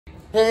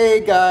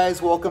Hey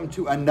guys, welcome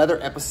to another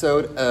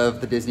episode of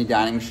the Disney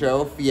Dining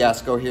Show.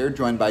 Fiasco here,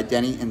 joined by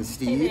Deni and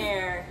Steve. Hey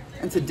there.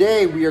 And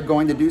today we are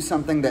going to do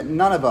something that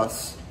none of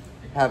us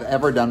have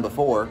ever done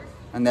before,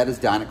 and that is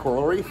dine at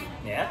Coral Reef.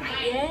 Yeah.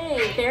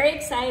 Yay, very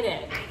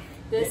excited.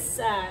 This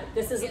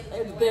has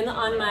been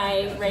on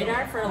my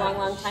radar for a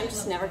long time,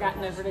 just never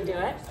gotten over to do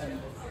it. So.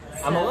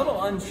 I'm a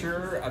little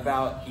unsure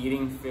about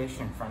eating fish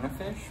in front of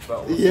fish,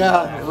 but we'll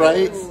yeah,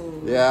 right?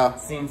 Ooh. Yeah.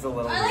 Seems a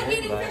little like weird,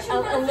 eating but fish.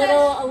 A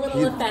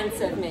little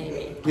offensive,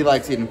 maybe. He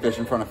likes eating fish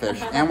in front of fish.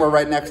 And we're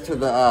right next to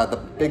the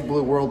Big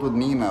Blue World with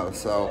Nemo,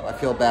 so I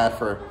feel bad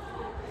for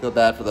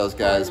those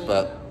guys,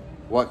 but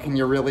what can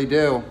you really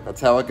do? That's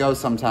how it goes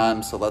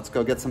sometimes, so let's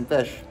go get some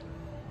fish.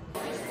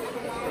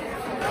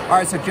 All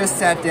right, so just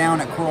sat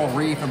down at Coral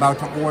Reef, about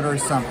to order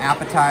some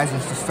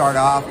appetizers to start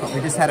off, but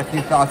we just had a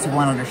few thoughts we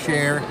wanted to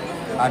share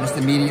just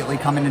immediately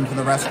coming into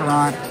the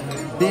restaurant.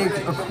 Big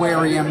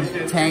aquarium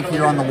tank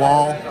here on the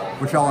wall,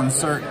 which I'll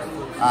insert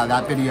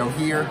that video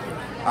here.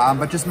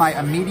 But just my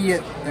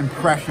immediate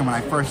impression when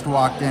I first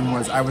walked in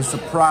was I was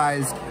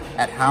surprised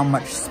at how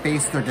much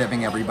space they're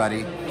giving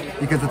everybody,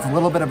 because it's a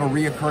little bit of a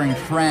reoccurring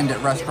trend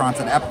at restaurants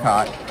at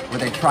Epcot where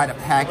they try to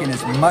pack in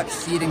as much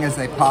seating as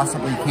they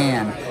possibly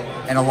can.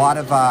 And a lot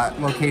of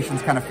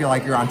locations kind of feel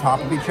like you're on top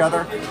of each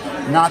other.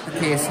 Not the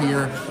case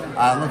here.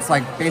 It looks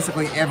like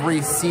basically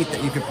every seat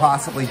that you could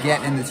possibly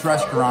get in this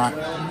restaurant,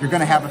 you're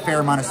gonna have a fair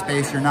amount of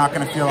space. You're not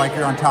gonna feel like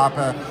you're on top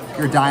of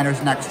your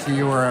diners next to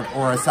you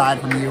or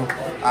aside from you,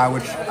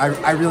 which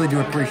I really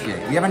do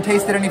appreciate. We haven't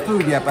tasted any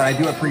food yet, but I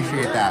do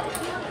appreciate that.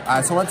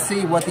 So let's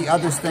see what the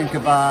others think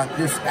of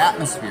this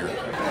atmosphere.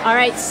 All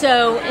right,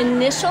 so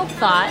initial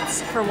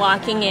thoughts for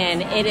walking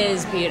in, it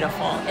is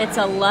beautiful. It's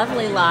a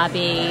lovely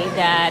lobby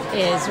that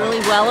is really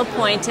well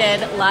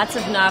appointed, lots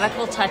of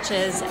nautical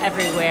touches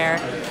everywhere.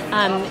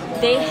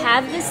 They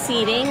have the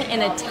seating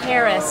in a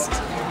terraced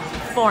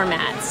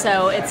format,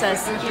 so it's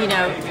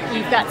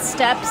you've got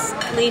steps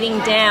leading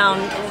down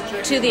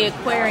to the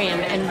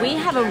aquarium, and we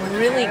have a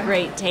really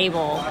great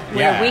table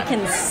where we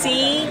can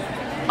see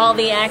all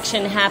the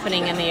action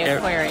happening in the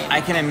aquarium.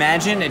 I can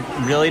imagine it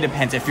really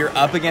depends. If you're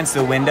up against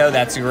the window,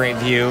 that's a great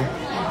view.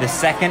 The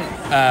second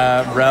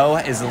row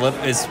is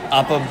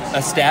up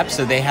a step,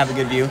 so they have a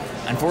good view.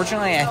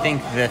 Unfortunately, I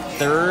think the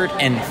third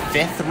and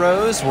fifth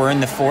rows, we're in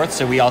the fourth,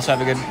 so we also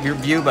have a good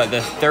view, but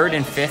the third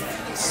and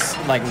fifth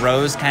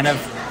rows kind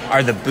of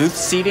are the booth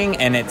seating,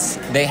 and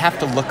they have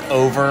to look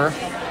over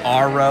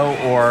our row,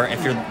 or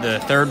if you're the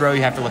third row,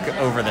 you have to look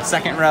over the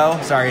second row.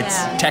 Sorry, it's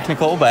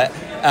technical, but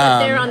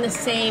they're on the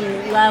same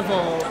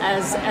level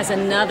as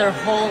another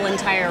whole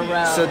entire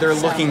row. So they're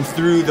looking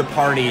through the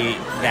party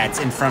that's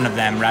in front of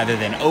them rather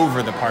than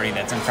over the party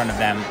that's in front of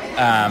them.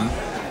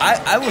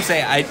 I will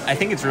say I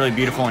think it's really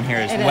beautiful in here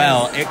as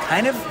well. It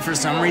kind of, for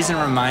some reason,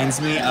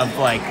 reminds me of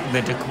like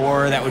the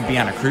decor that would be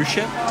on a cruise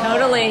ship.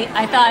 Totally.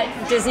 I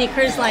thought Disney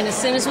Cruise Line, as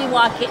soon as we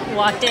walked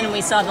in and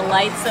we saw the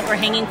lights that were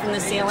hanging from the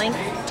ceiling,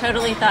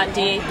 totally thought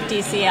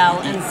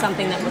DCL and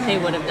something that they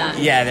would have done.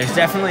 Yeah, there's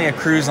definitely a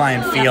cruise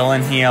line feel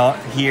in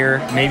here.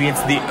 Maybe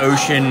it's the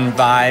ocean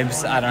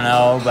vibes, I don't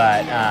know,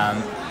 but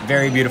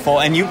very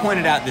beautiful. And you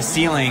pointed out the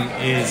ceiling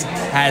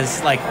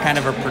has like kind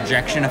of a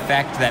projection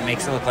effect that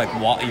makes it look like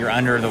you're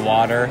under the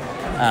water.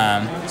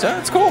 So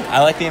it's cool.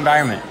 I like the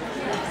environment.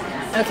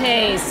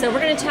 Okay, so we're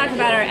going to talk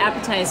about our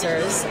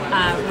appetizers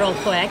real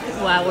quick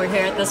while we're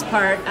here at this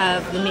part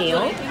of the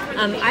meal.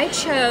 I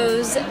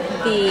chose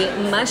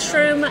the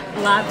mushroom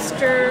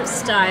lobster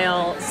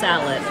style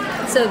salad.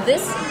 So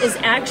this is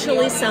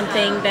actually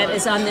something that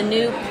is on the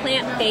new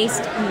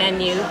plant-based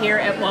menu here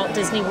at Walt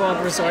Disney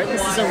World Resort.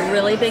 This is a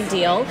really big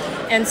deal.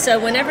 And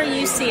so whenever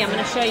you see, I'm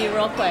going to show you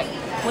real quick,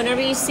 whenever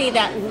you see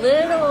that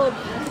little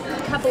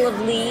couple of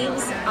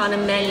leaves on a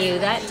menu,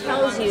 that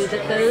tells you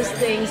that those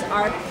things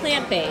are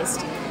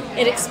plant-based.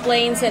 It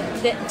explains that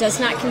it does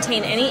not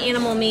contain any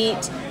animal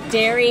meat,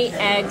 dairy,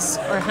 eggs,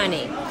 or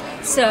honey.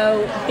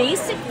 So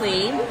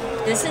basically,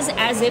 this is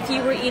as if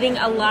you were eating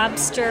a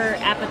lobster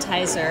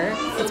appetizer.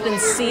 It's been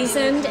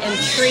seasoned and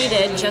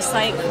treated just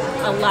like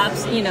a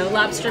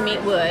lobster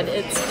meat would.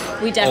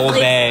 We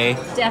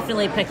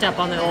definitely picked up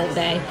on the Old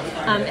Bay.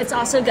 It's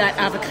also got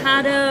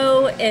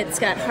avocado. It's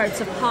got hearts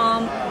of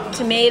palm,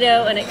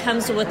 tomato, and it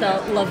comes with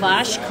a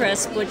lavash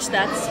crisp, which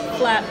that's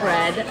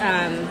flatbread,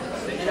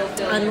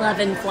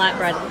 unleavened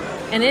flatbread,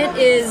 and it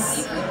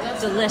is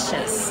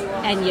delicious.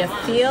 And you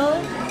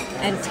feel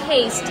and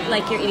taste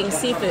like you're eating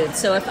seafood.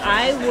 So if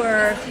I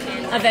were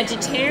a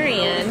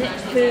vegetarian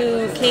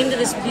who came to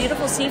this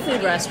beautiful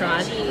seafood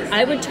restaurant,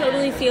 I would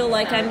totally feel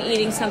like I'm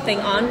eating something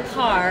on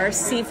par,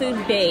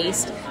 seafood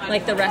based,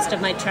 like the rest of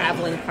my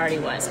traveling party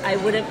was. I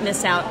wouldn't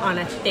miss out on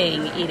a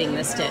thing eating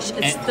this dish.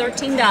 It's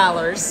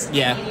 $13.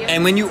 Yeah,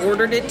 and when you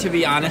ordered it, to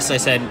be honest, I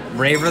said,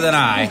 braver than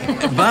I.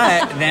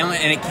 But then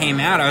when it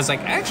came out, I was like,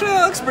 actually,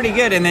 that looks pretty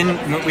good. And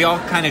then we all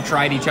kind of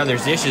tried each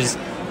other's dishes,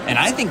 and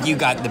I think you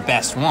got the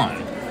best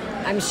one.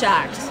 I'm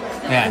shocked.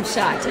 Yeah. I'm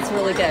shocked. It's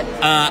really good.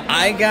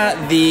 I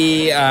got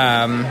the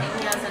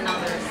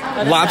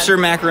Lobster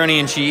macaroni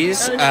and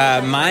cheese.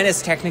 Mine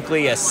is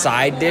technically a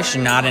side dish,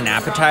 not an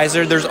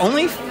appetizer. There's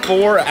only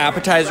 4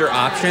 appetizer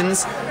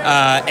options,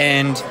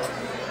 and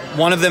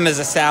one of them is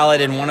a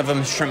salad and one of them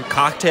is shrimp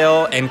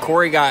cocktail, and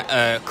Corey got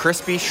a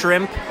crispy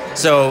shrimp.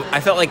 So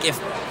I felt like if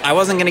I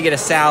wasn't going to get a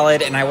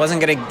salad and I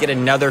wasn't going to get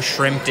another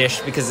shrimp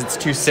dish because it's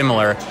too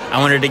similar, I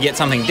wanted to get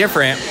something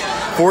different.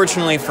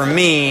 Fortunately for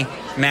me,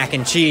 mac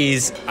and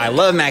cheese. I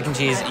love mac and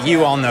cheese.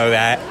 You all know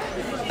that.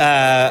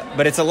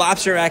 But it's a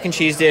lobster mac and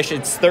cheese dish.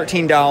 It's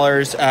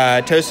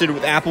 $13, toasted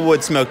with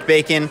applewood smoked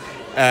bacon,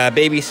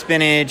 baby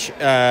spinach,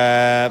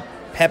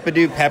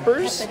 peppadew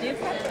peppers,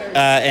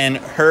 and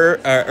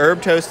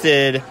herb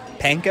toasted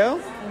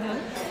panko.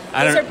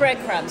 Those are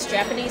breadcrumbs,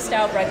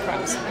 Japanese-style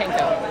breadcrumbs,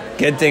 panko.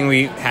 Good thing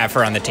we have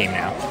her on the team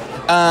now.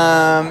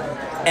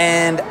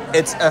 And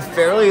it's a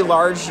fairly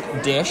large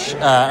dish,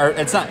 or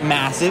it's not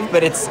massive,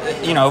 but it's,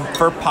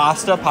 for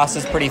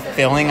pasta's pretty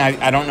filling.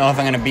 I don't know if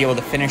I'm going to be able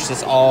to finish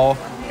this all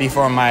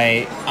before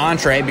my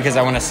entree because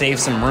I want to save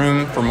some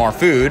room for more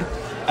food,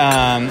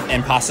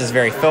 and pasta's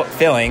very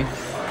filling.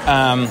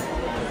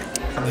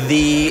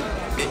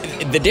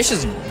 The dish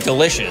is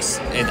delicious.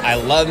 I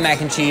love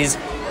mac and cheese.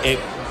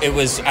 It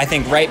was, I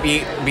think, right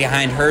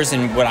behind hers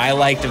and what I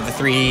liked of the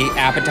 3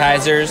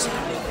 appetizers,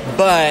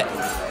 but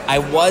I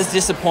was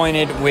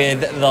disappointed with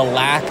the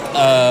lack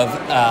of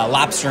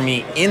lobster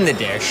meat in the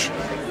dish.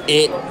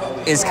 It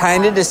is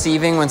kind of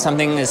deceiving when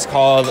something is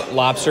called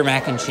lobster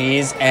mac and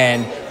cheese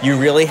and you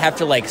really have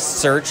to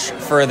search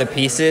for the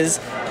pieces,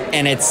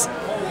 and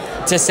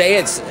to say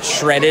it's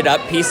shredded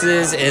up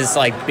pieces is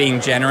being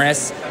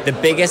generous. The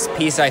biggest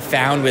piece I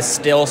found was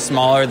still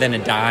smaller than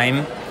a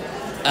dime.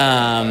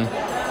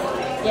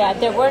 Yeah,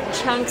 there weren't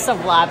chunks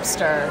of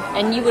lobster,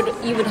 and you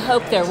would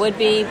hope there would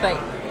be, but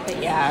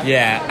yeah.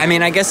 Yeah, I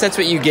mean, I guess that's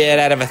what you get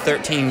out of a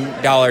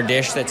 $13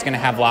 dish that's going to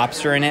have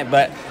lobster in it,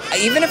 but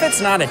even if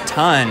it's not a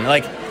ton,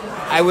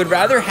 I would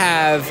rather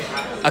have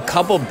a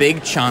couple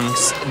big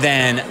chunks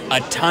than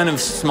a ton of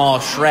small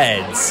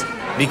shreds,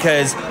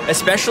 because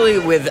especially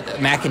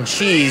with mac and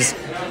cheese,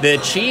 the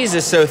cheese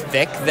is so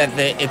thick that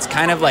it's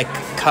kind of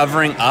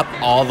covering up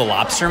all the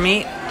lobster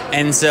meat.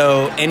 And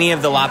so any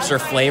of the lobster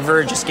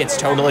flavor just gets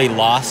totally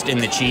lost in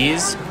the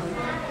cheese.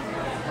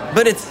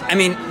 But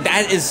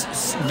that is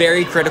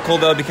very critical,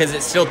 though, because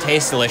it still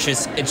tastes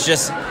delicious. It's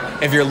just,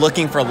 if you're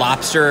looking for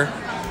lobster,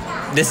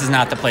 this is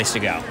not the place to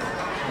go.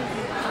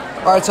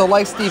 All right, so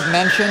like Steve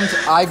mentioned,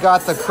 I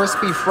got the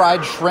crispy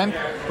fried shrimp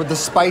with the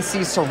spicy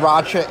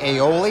sriracha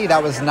aioli.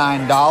 That was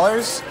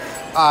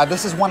 $9.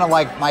 This is one of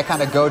my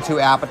kind of go-to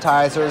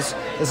appetizers.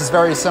 This is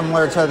very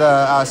similar to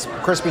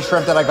the crispy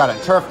shrimp that I got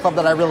at Turf Club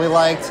that I really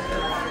liked.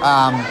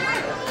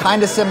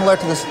 Kind of similar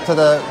to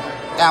the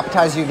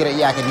appetizer you get at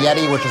Yak and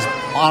Yeti, which is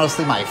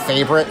honestly my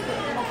favorite.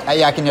 At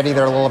Yak and Yeti,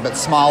 they're a little bit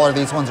smaller.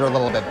 These ones are a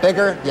little bit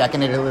bigger. Yak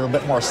and Yeti a little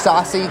bit more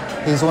saucy.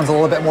 These ones a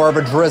little bit more of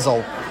a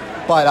drizzle.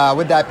 But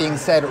with that being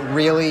said,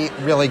 really,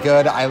 really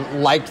good. I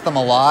liked them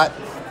a lot.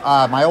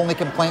 My only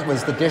complaint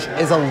was the dish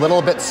is a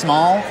little bit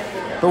small.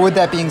 But with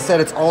that being said,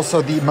 it's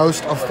also the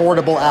most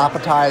affordable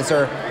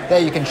appetizer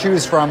that you can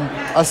choose from.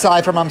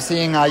 Aside from I'm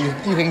seeing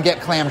you can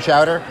get clam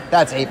chowder.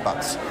 That's $8.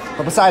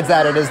 But besides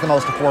that, it is the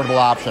most affordable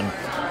option.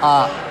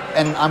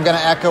 And I'm going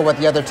to echo what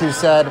the other 2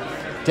 said.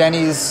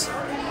 Deni's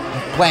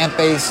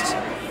plant-based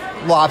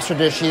lobster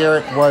dish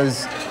here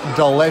was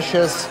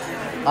delicious.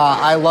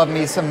 I love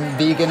me some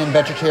vegan and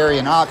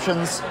vegetarian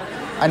options.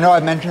 I know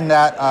I've mentioned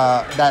that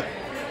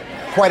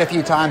quite a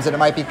few times, and it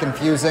might be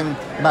confusing.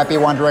 You might be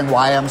wondering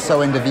why I'm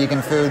so into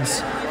vegan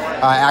foods.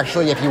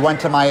 Actually, if you went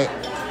to my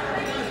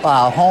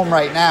home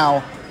right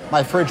now,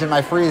 my fridge and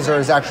my freezer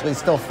is actually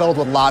still filled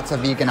with lots of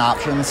vegan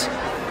options.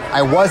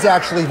 I was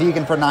actually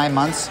vegan for 9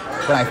 months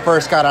when I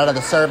first got out of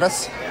the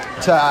service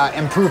to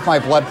improve my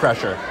blood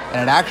pressure.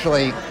 And it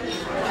actually,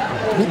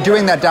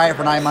 doing that diet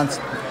for 9 months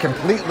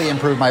completely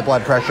improved my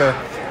blood pressure,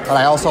 but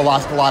I also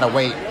lost a lot of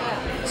weight.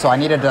 So I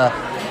needed to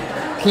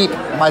keep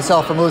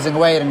myself from losing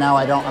weight, and now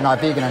I'm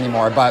not vegan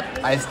anymore. But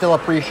I still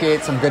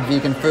appreciate some good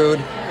vegan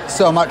food,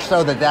 so much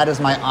so that is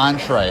my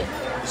entree.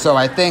 So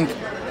I think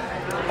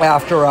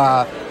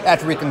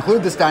after we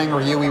conclude this dining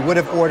review, we would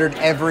have ordered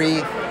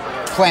every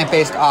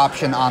plant-based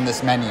option on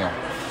this menu.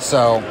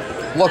 So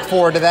look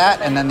forward to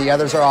that, and then the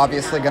others are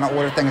obviously going to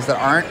order things that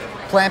aren't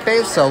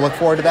plant-based, so look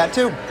forward to that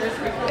too.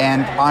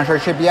 And entree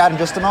should be out in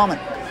just a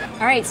moment.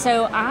 All right,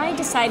 so I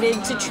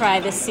decided to try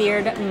the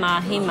seared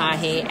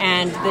mahi-mahi,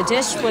 and the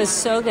dish was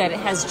so good. It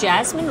has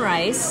jasmine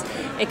rice.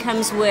 It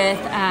comes with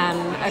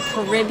a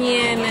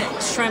Caribbean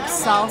shrimp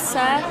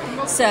salsa,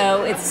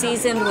 so it's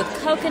seasoned with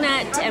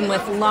coconut and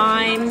with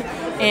lime,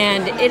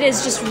 and it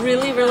is just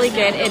really, really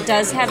good. It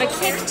does have a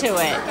kick to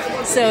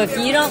it. So if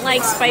you don't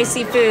like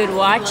spicy food,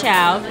 watch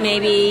out.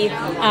 Maybe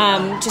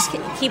just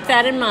keep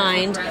that in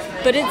mind.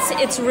 But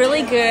it's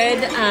really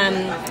good.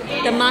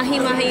 The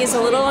mahi-mahi is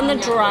a little on the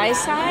dry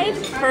side.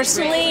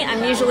 Personally,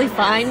 I'm usually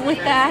fine with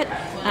that.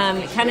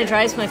 It kind of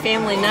drives my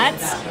family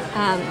nuts,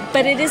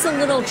 but it is a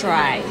little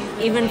dry,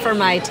 even for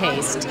my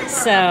taste.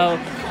 So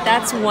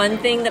that's one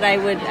thing that I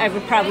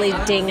would probably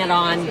ding it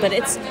on. But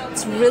it's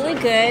really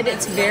good.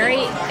 It's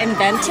very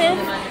inventive,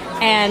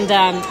 and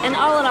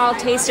all in all,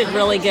 tasted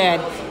really good.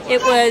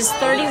 It was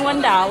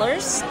 $31.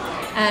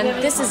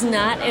 This is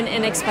not an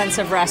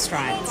inexpensive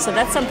restaurant, so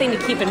that's something to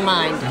keep in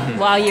mind.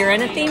 While you're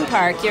in a theme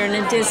park, you're in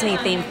a Disney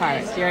theme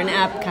park, you're in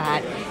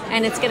Epcot,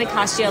 and it's going to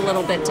cost you a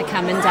little bit to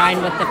come and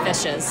dine with the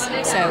fishes.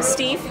 So,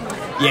 Steve?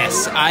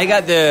 Yes, I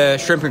got the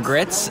shrimp and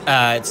grits.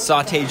 It's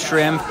sautéed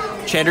shrimp,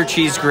 cheddar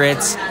cheese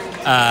grits,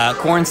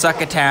 corn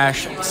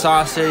succotash,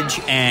 sausage,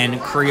 and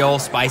Creole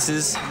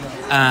spices.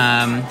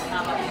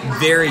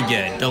 Very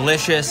good,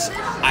 delicious.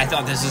 I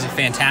thought this was a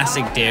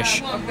fantastic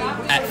dish.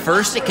 At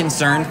first it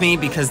concerned me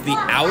because the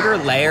outer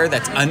layer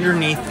that's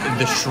underneath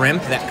the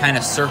shrimp that kind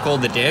of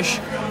circled the dish,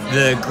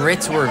 the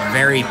grits were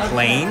very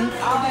plain.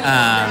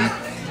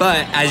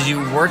 But as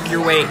you work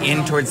your way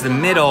in towards the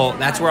middle,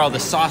 that's where all the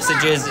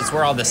sausage is, it's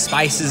where all the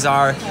spices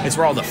are, it's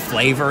where all the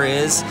flavor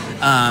is.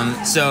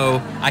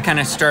 So I kind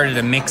of started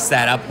to mix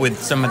that up with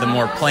some of the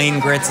more plain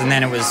grits, and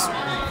then it was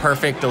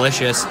perfect,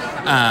 delicious.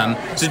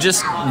 So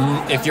just,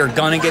 if you're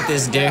gonna get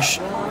this dish,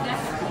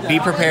 be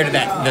prepared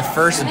that the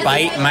first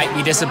bite might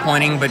be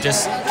disappointing, but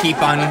just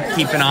keep on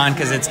keeping on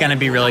because it's going to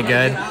be really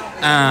good.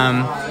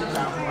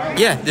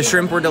 Yeah, the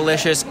shrimp were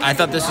delicious. I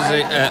thought this was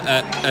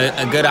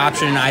a good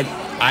option.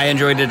 I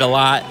enjoyed it a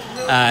lot.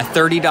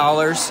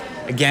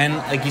 $30. Again,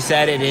 like you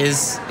said, it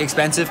is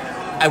expensive.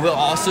 I will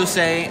also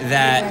say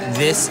that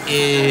this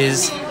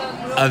is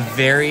a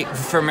very,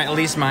 from at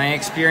least my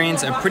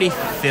experience, a pretty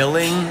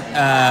filling.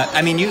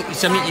 I mean, you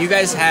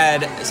guys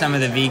had some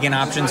of the vegan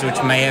options,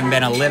 which may have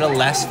been a little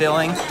less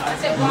filling.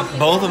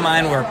 Both of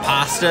mine were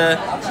pasta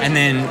and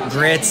then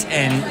grits,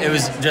 and it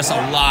was just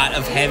a lot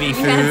of heavy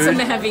food. That's some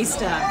heavy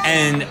stuff.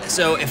 And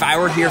so, if I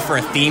were here for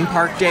a theme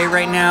park day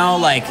right now,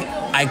 like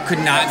I could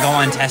not go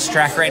on Test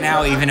Track right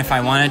now, even if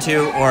I wanted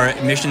to, or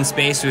Mission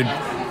Space would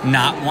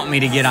not want me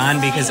to get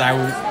on because I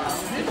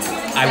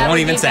won't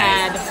even say.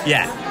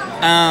 Yeah.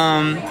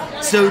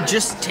 So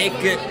just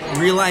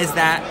realize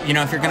that, you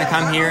know, if you're going to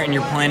come here and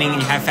you're planning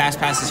and you have fast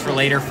passes for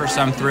later for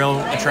some thrill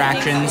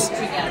attractions,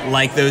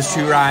 like those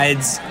 2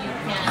 rides,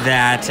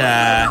 that,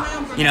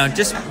 you know,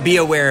 just be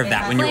aware of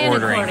that when you're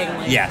ordering.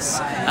 Yes.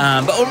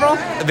 But overall,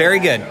 very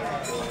good.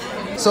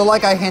 So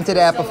like I hinted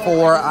at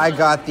before, I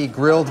got the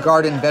grilled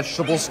garden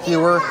vegetable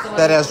skewer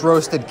that has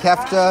roasted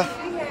kefta,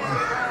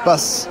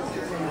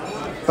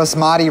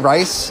 basmati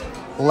rice,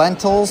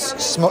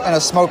 lentils, and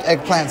a smoked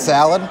eggplant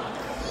salad.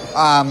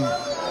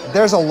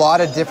 There's a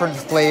lot of different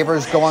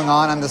flavors going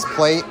on this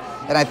plate,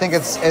 and I think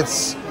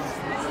it's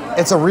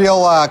a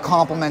real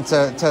compliment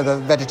to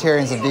the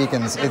vegetarians and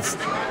vegans.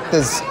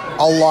 There's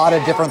a lot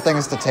of different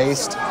things to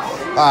taste.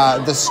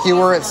 The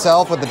skewer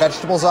itself with the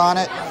vegetables on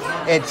it,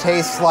 it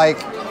tastes like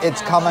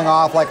it's coming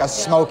off like a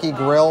smoky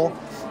grill.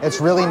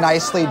 It's really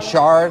nicely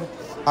charred.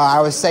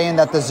 I was saying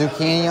that the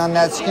zucchini on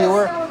that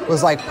skewer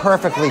was like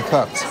perfectly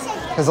cooked.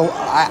 Because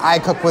I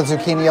cook with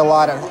zucchini a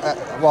lot.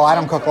 Well, I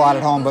don't cook a lot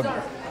at home, but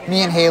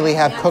me and Haley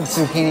have cooked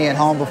zucchini at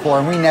home before,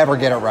 and we never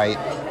get it right,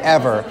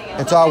 ever.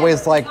 It's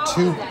always like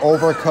too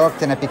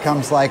overcooked, and it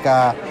becomes like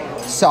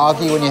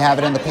soggy when you have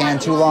it in the pan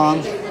too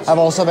long. I've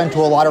also been to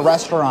a lot of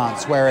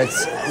restaurants where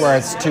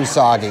it's too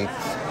soggy.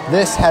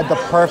 This had the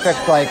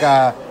perfect like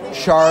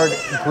charred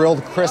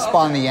grilled crisp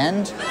on the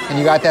end, and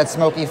you got that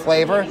smoky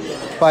flavor,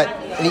 but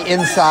the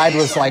inside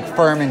was like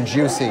firm and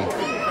juicy.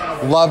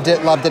 Loved it,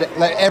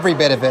 every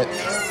bit of it.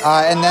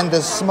 And then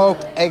the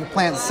smoked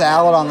eggplant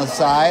salad on the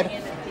side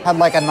had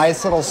like a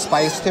nice little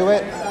spice to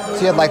it. So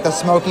you had like the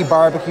smoky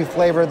barbecue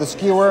flavor of the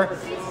skewer,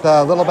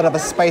 the little bit of a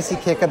spicy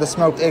kick of the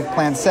smoked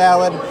eggplant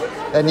salad.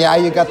 And yeah,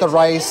 you got the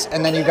rice,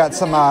 and then you got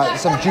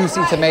some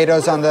juicy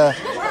tomatoes on the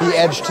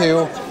edge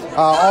too.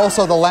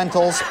 Also the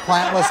lentils,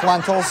 plantless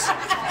lentils,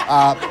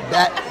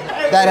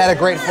 that had a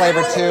great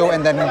flavor too.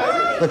 And then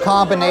the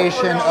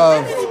combination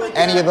of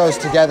any of those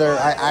together,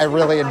 I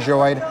really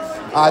enjoyed.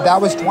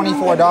 That was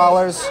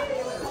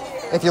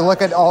 $24. If you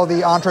look at all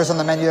the entrees on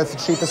the menu, that's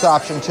the cheapest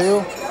option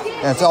too.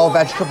 And it's all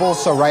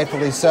vegetables, so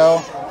rightfully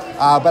so.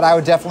 But I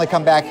would definitely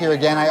come back here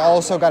again. I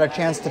also got a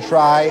chance to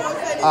try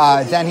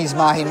Deni's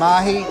Mahi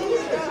Mahi.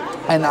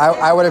 And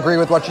I would agree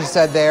with what you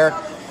said there.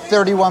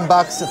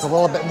 $31, it's a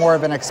little bit more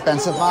of an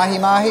expensive Mahi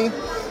Mahi.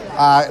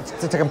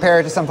 To compare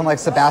it to something like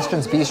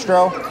Sebastian's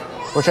Bistro,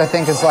 which I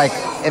think is like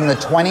in the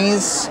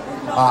 20s.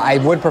 I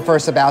would prefer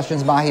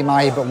Sebastian's Mahi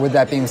Mahi, but with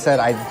that being said,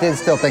 I did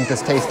still think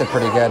this tasted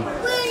pretty good.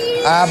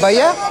 But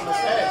yeah.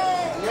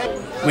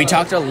 We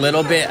talked a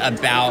little bit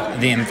about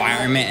the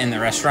environment in the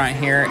restaurant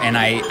here, and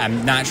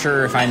I'm not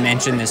sure if I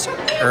mentioned this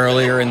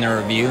earlier in the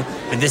review,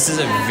 but this is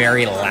a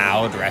very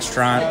loud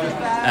restaurant,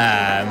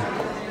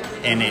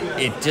 and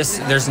it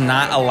just, there's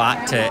not a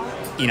lot to,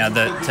 you know,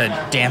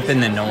 to dampen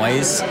the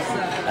noise.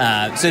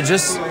 So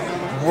just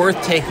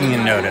worth taking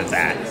a note of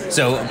that.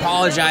 So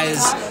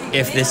apologize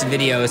if this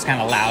video is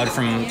kind of loud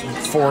from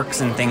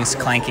forks and things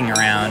clanking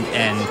around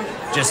and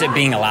just it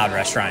being a loud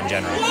restaurant in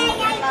general.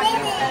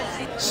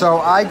 So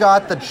I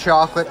got the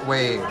chocolate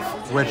wave,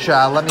 which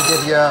let me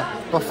give you a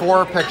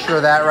before picture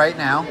of that right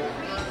now.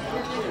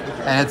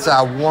 And it's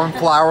a warm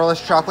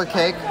flourless chocolate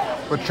cake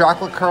with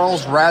chocolate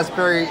curls,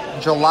 raspberry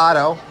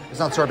gelato. It's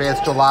not sorbet, it's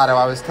gelato.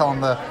 I was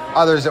telling the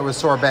others it was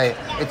sorbet.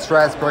 It's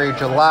raspberry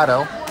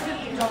gelato,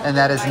 and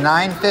that is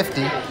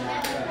 $9.50.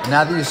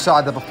 Now that you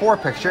saw the before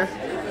picture,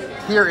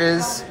 here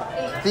is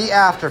the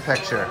after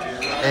picture.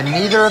 And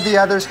neither of the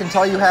others can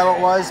tell you how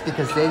it was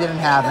because they didn't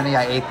have any.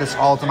 I ate this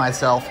all to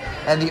myself.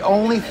 And the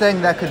only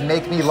thing that could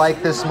make me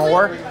like this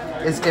more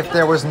is if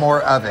there was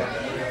more of it.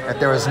 If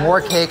there was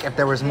more cake, if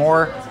there was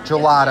more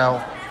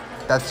gelato,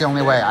 that's the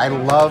only way. I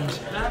loved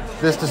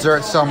this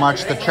dessert so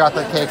much. The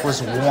chocolate cake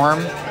was warm.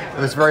 It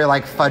was very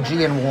like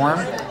fudgy and warm.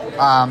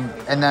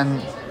 And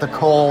then the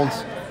cold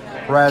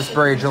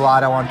raspberry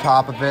gelato on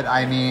top of it.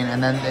 I mean,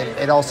 and then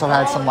it also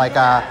had some like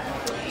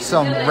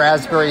some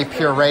raspberry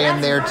puree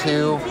in there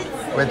too,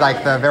 with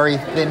like the very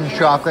thin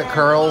chocolate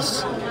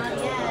curls.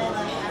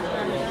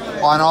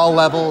 On all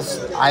levels,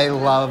 I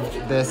loved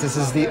this.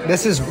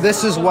 This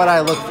is what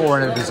I look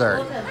for in a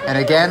dessert. And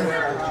again,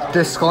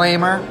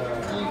 disclaimer,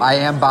 I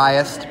am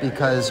biased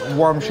because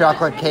warm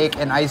chocolate cake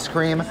and ice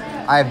cream,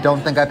 I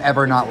don't think I've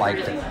ever not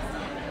liked it.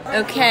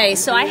 Okay,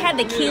 so I had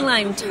the key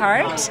lime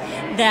tart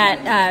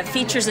that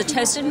features a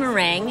toasted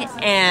meringue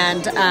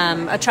and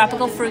a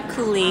tropical fruit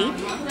coulis.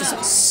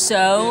 It's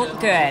so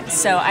good.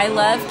 So I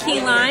love key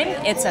lime.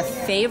 It's a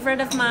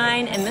favorite of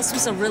mine, and this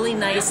was a really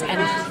nice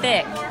and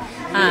thick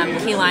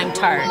key lime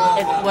tart.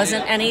 It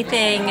wasn't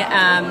anything,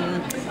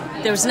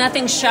 there was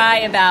nothing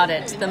shy about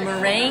it. The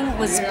meringue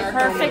was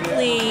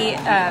perfectly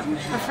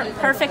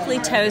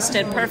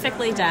toasted,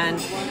 perfectly done,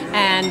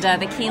 and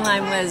the key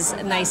lime was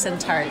nice and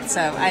tart,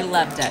 so I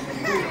loved it.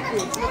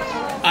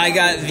 I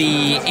got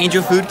the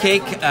angel food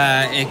cake.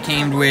 It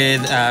came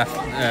with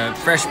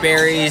fresh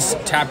berries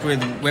topped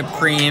with whipped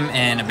cream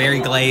and a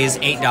berry glaze,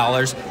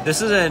 $8.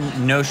 This is a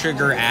no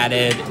sugar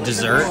added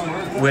dessert,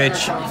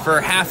 which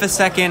for half a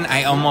second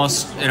it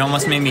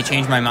almost made me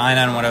change my mind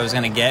on what I was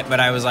gonna get, but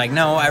I was like,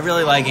 no, I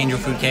really like angel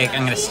food cake.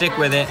 I'm gonna stick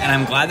with it, and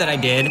I'm glad that I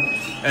did.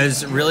 It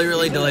was really,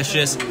 really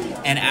delicious.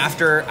 And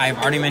after, I've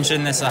already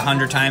mentioned this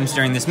 100 times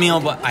during this meal,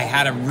 but I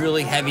had a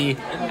really heavy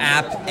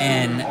app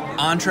and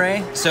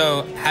entree.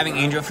 So having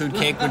angel food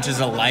cake, which is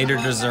a lighter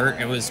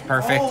dessert, it was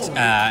perfect.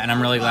 And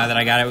I'm really glad that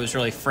I got it. It was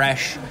really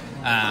fresh.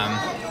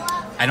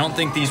 I don't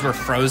think these were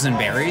frozen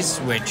berries,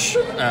 which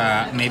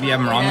maybe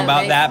I'm wrong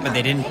about that, but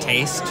they didn't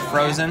taste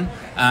frozen.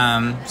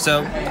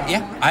 So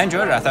yeah, I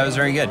enjoyed it. I thought it was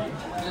very good.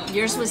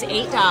 Yours was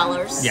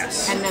 $8.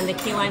 Yes. And then the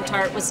key lime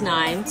tart was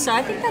 $9. So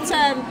I think that's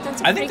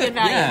a pretty good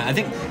value. Yeah, I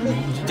think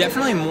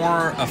definitely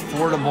more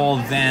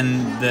affordable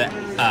than the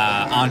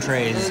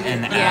entrees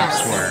and the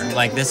apps were.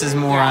 Like, this is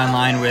more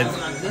online with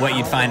what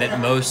you'd find at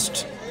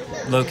most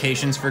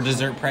locations for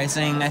dessert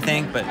pricing, I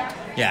think. But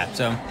yeah,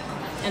 so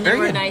and they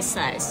were a nice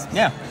size.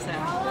 Yeah. So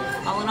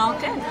all in all,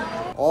 good.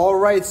 All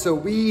right, so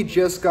we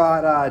just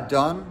got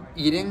done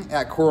eating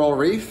at Coral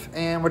Reef,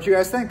 and what do you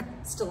guys think?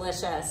 It's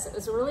delicious. It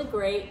was a really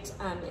great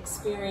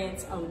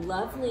experience, a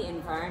lovely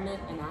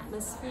environment and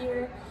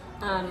atmosphere.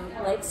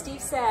 Like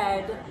Steve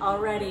said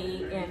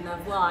already in the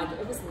vlog,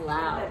 it was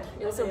loud.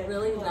 It was a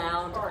really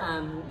loud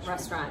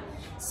restaurant.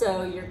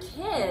 So your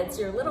kids,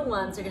 your little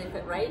ones, are going to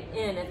fit right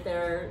in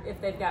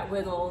if they've got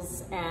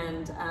wiggles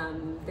and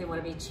they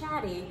want to be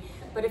chatty.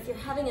 But if you're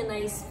having a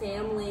nice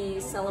family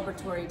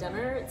celebratory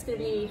dinner, it's going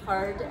to be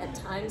hard at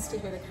times to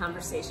hear the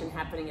conversation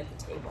happening at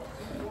the table.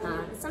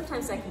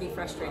 Sometimes that can be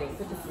frustrating,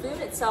 but the food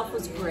itself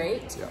was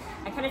great. Yeah.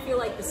 I kind of feel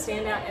like the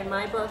standout in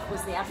my book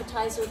was the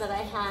appetizer that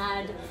I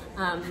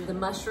had, the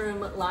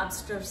mushroom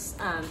lobster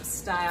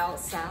style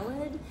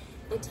salad.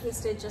 It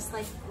tasted just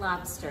like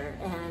lobster,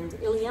 and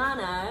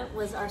Ileana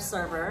was our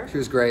server. She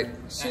was great.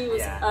 She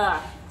was,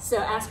 so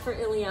ask for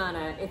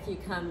Ileana if you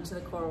come to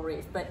the Coral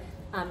Reef. But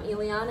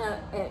Ileana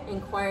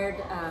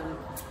inquired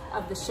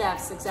of the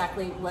chefs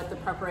exactly what the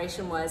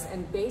preparation was,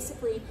 and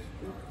basically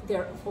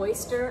they're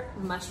oyster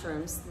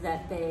mushrooms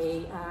that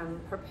they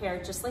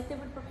prepare just like they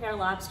would prepare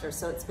lobster.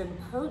 So it's been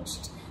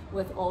poached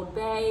with Old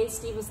Bay.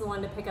 Steve was the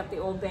one to pick up the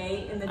Old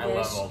Bay in the dish. I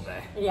love Old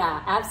Bay.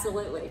 Yeah,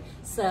 absolutely.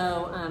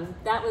 So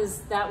that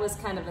was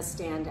kind of a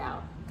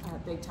standout,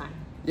 big time.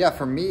 Yeah,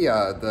 for me,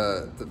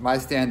 my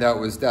standout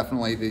was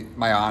definitely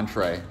my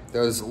entree.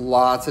 There's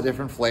lots of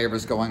different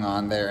flavors going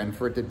on there, and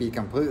for it to be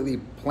completely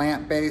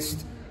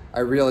plant-based,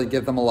 I really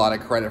give them a lot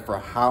of credit for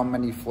how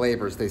many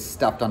flavors they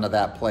stuffed onto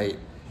that plate,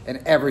 and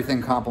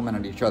everything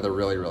complemented each other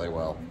really, really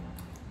well.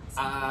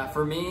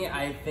 For me,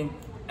 I think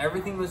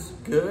everything was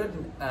good.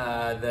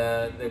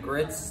 The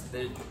grits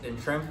and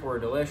shrimp were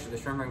delicious. The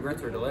shrimp and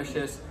grits were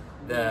delicious.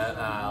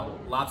 The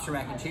lobster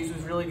mac and cheese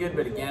was really good,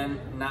 but again,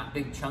 not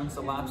big chunks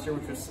of lobster,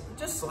 which was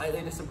just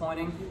slightly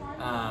disappointing,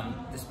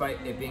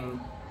 despite it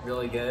being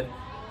really good.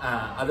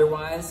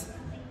 Otherwise,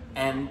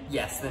 and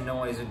yes, the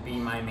noise would be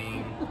my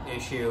main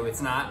issue.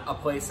 It's not a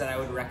place that I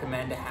would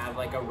recommend to have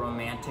like a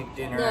romantic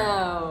dinner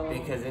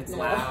because it's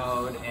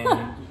loud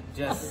and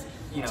just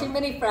you know. Too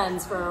many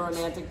friends for a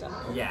romantic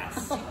dinner.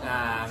 Yes.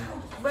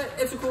 But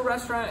it's a cool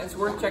restaurant. It's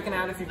worth checking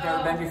out if you've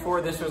never been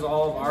before. This was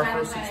all of our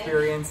first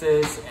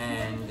experiences,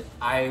 and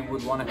I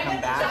would want to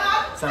come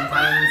back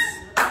sometimes.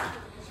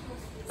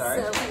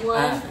 Sorry. So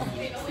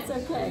it's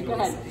okay, go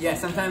ahead. Yeah,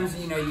 sometimes,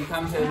 you know, you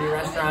come to a new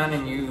restaurant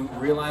and you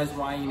realize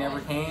why you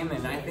never came,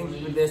 and I think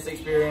with this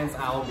experience,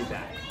 I'll be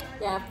back.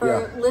 Yeah,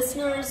 for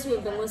listeners who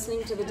have been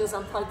listening to the DIS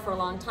Unplugged for a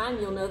long time,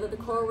 you'll know that the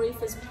Coral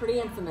Reef is pretty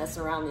infamous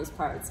around these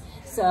parts.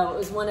 So it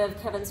was one of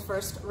Kevin's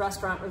first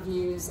restaurant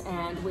reviews,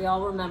 and we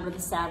all remember the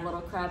sad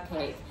little crab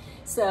cake.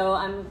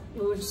 So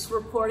we were just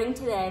reporting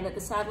today that the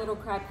sad little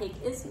crab cake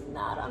is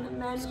not on the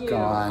menu.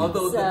 Gone.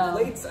 Although the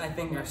plates, I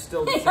think, are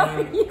still the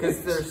same,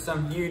 because there's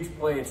some huge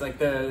plates. Like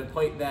the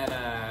plate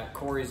that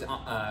Corey's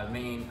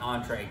main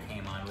entree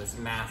came on was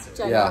massive.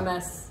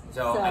 Ginormous.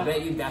 So I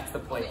bet you that's the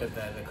plate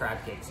that the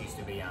crab cakes used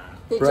to be on.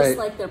 They just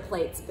like their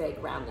plates big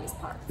around these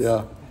parts.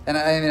 Yeah. And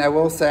I mean, I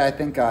will say, I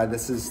think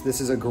this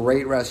is a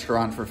great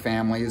restaurant for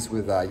families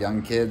with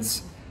young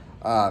kids.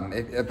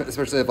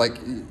 Especially if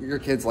like your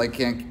kids like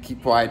can't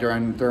keep quiet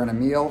during a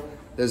meal.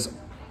 There's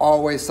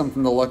always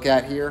something to look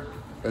at here.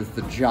 There's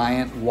the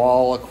giant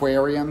wall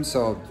aquarium,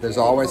 so there's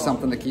always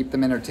something to keep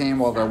them entertained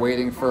while they're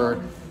waiting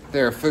for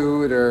their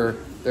food or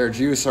their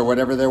juice or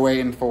whatever they're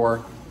waiting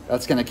for.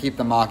 That's going to keep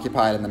them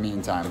occupied in the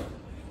meantime.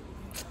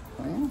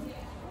 Yeah.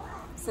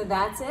 So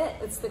that's it.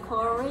 It's the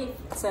Coral Reef.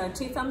 So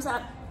 2 thumbs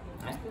up.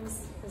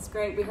 It's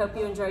great. We hope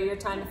you enjoy your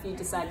time if you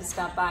decide to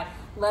stop by.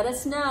 Let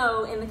us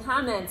know in the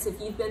comments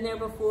if you've been there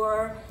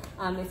before,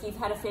 if you've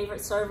had a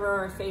favorite server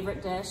or a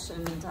favorite dish,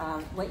 and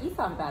what you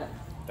thought about it.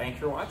 Thanks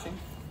for watching.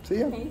 See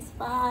ya. Thanks,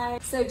 bye.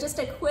 So just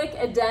a quick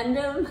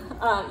addendum.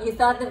 You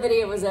thought the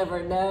video was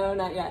over. No,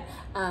 not yet.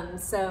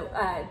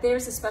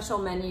 There's a special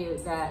menu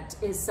that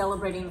is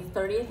celebrating the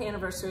 30th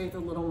anniversary of The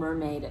Little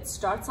Mermaid. It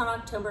starts on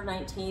October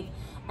 19th,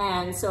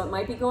 and so it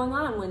might be going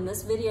on when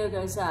this video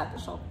goes up.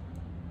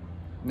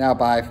 Now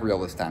bye for real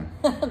this time.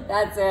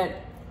 That's it,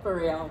 for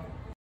real.